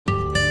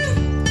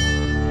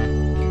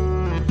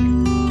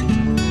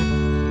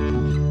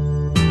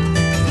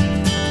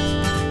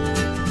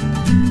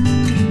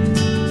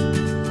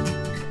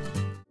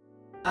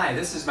Hi,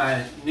 this is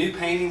my new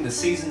painting, The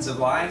Seasons of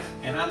Life,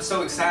 and I'm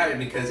so excited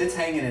because it's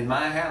hanging in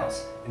my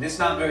house, and it's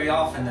not very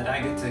often that I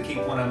get to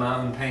keep one of my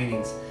own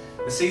paintings.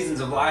 The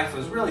Seasons of Life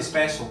was really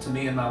special to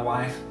me and my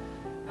wife.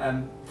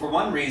 For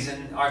one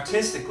reason,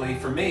 artistically,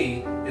 for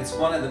me, it's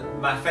one of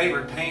my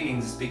favorite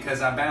paintings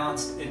because I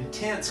balanced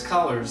intense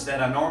colors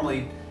that I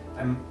normally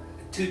am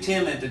too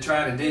timid to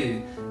try to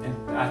do,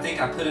 and I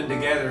think I put them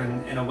together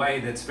in a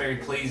way that's very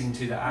pleasing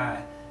to the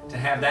eye. To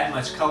have that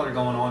much color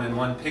going on in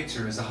one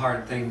picture is a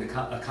hard thing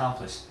to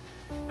accomplish.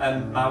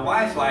 My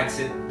wife likes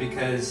it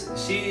because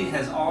she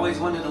has always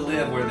wanted to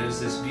live where there's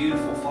this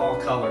beautiful fall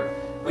color.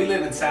 We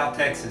live in South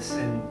Texas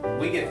and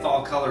we get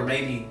fall color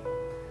maybe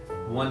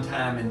one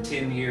time in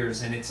 10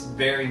 years, and it's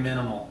very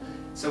minimal.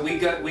 So we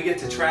get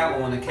to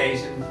travel on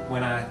occasion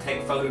when I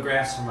take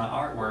photographs for my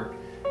artwork.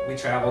 We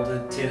travel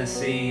to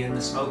Tennessee and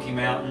the Smoky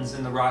Mountains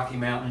and the Rocky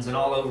Mountains and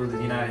all over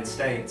the United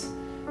States.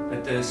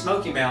 But the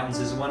Smoky Mountains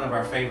is one of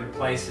our favorite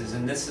places,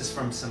 and this is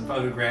from some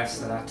photographs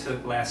that I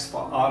took last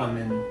autumn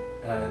in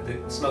the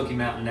Smoky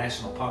Mountain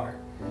National Park.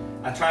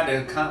 I tried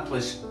to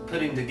accomplish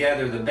putting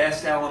together the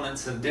best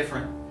elements of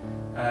different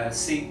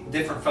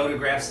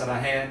photographs that I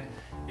had,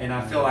 and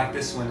I feel like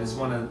this one is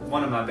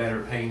one of my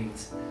better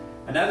paintings.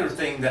 Another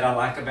thing that I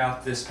like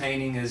about this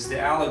painting is the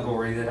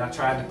allegory that I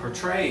tried to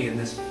portray in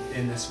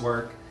this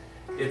work.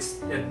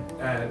 It's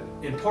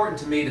important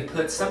to me to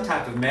put some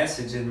type of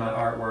message in my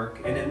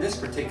artwork, and in this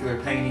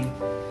particular painting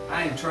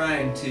I am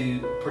trying to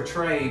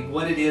portray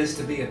what it is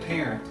to be a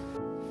parent.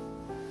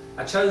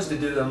 I chose to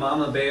do a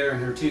mama bear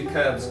and her two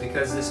cubs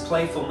because this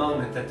playful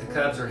moment that the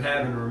cubs are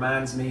having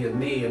reminds me of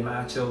me and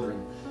my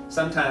children.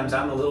 Sometimes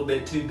I'm a little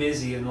bit too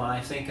busy in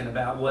life thinking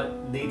about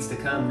what needs to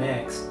come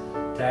next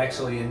to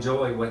actually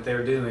enjoy what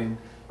they're doing.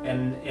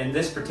 And in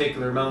this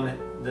particular moment,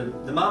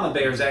 the mama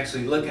bear is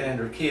actually looking at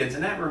her kids,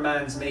 and that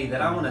reminds me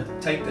that I want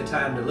to take the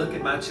time to look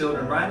at my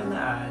children right in the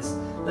eyes,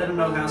 let them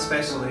know how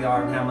special they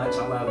are and how much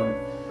I love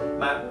them.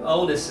 My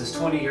oldest is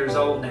 20 years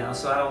old now,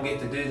 so I don't get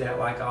to do that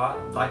like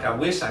I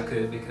wish I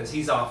could because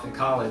he's off in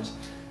college.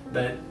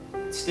 But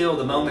still,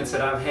 the moments that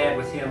I've had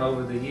with him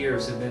over the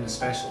years have been a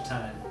special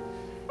time.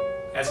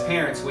 As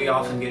parents, we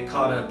often get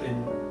caught up in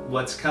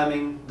what's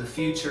coming, the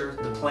future,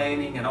 the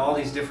planning, and all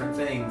these different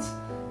things,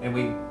 and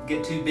we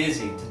get too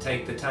busy to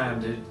take the time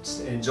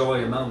to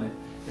enjoy a moment.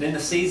 And in the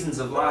seasons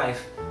of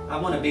life, I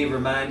want to be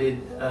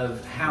reminded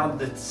of how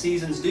the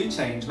seasons do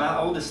change. My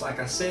oldest, like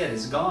I said,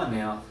 is gone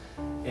now,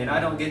 and I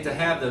don't get to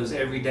have those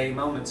everyday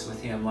moments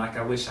with him like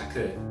I wish I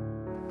could.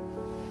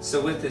 So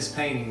with this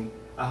painting,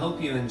 I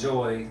hope you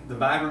enjoy the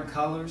vibrant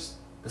colors,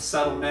 the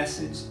subtle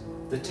message,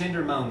 the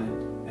tender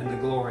moment, and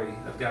the glory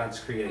of God's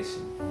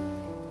creation.